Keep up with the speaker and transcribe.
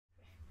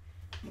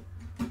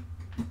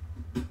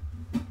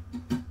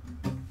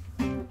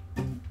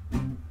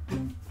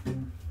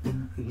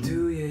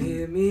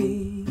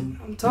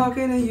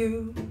talking to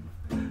you.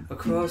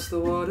 Across the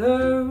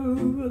water,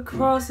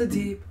 across the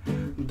deep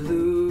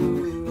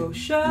blue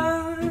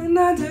ocean,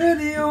 under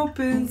the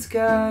open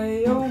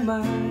sky. Oh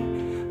my,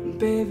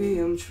 baby,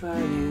 I'm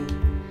trying.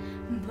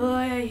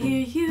 Boy, I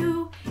hear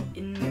you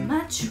in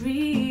my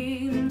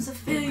dreams. I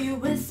feel you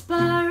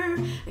whisper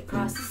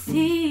across the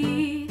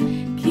sea.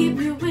 Keep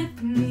you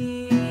with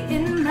me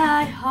in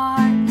my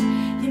heart.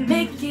 You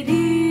make it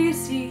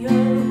easier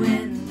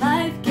when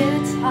life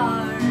gets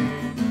hard.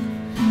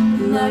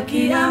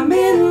 Lucky I'm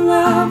in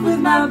love with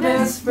my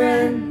best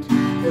friend.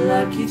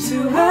 Lucky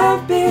to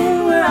have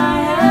been where I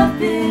have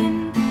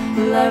been.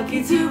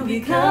 Lucky to be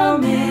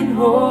coming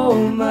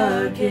home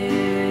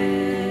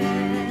again.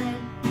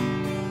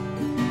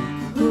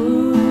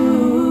 Ooh.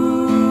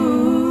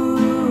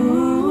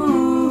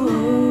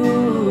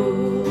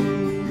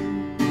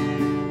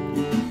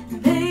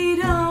 They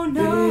don't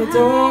know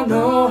how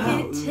long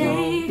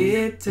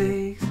it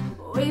takes.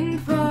 Waiting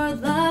for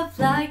love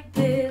like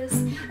this.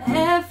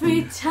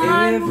 Every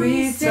time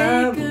we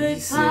say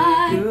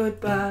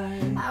goodbye,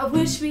 I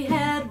wish we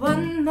had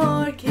one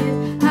more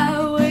kiss.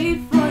 I'll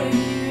wait for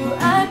you,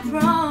 I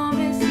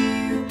promise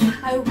you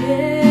I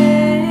will.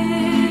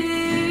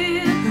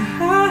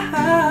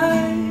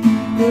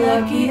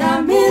 Lucky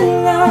I'm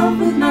in love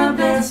with my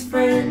best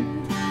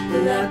friend.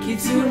 Lucky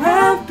to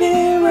have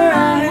been where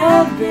I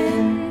have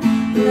been.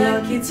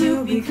 Lucky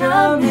to be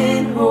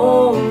coming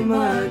home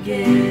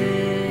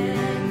again.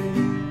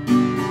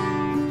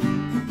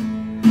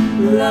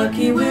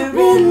 Lucky we're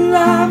in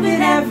love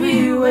in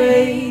every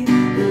way.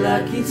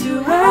 Lucky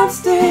to have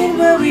stayed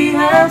where we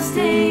have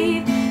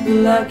stayed.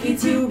 Lucky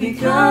to be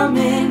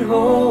coming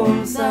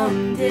home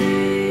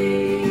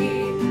someday.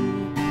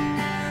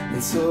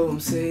 And so I'm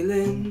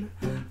sailing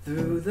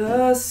through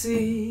the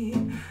sea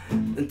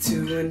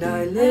to an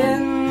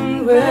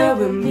island where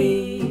we'll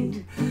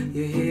meet.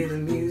 You hear the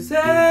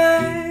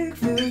music,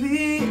 feel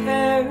the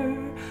air.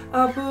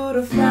 I'll put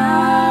a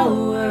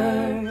flower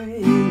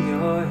in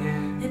your hair.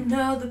 And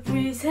all the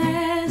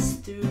breezes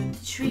through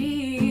the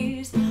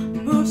trees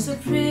move so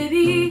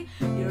pretty,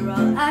 you're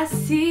all I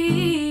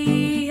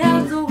see.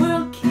 As the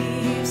world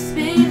keeps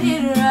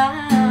spinning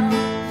around,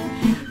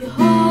 you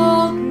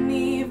hold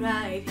me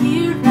right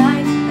here,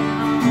 right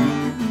now.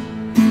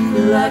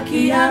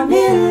 Lucky I'm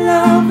in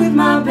love with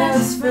my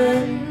best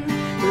friend.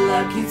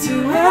 Lucky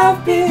to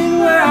have been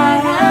where I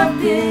have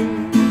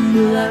been.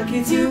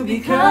 Lucky to be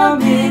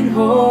coming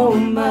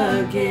home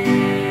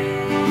again.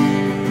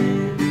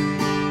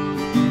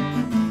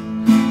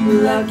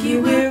 Lucky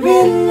we're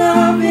in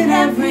love in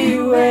every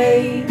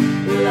way.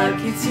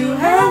 Lucky to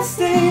have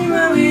stayed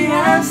where we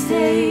have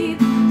stayed.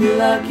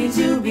 Lucky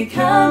to be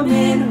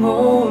coming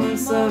home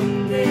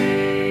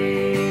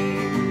someday.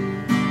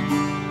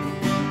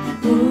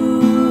 Ooh.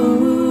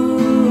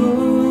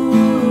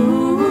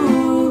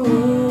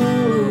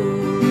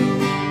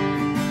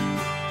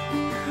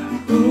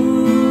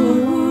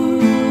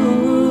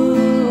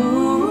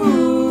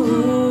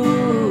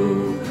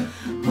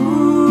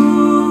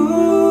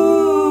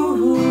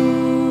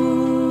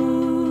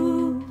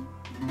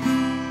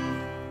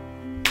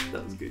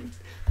 That was good.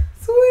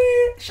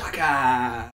 Sweet. Shaka.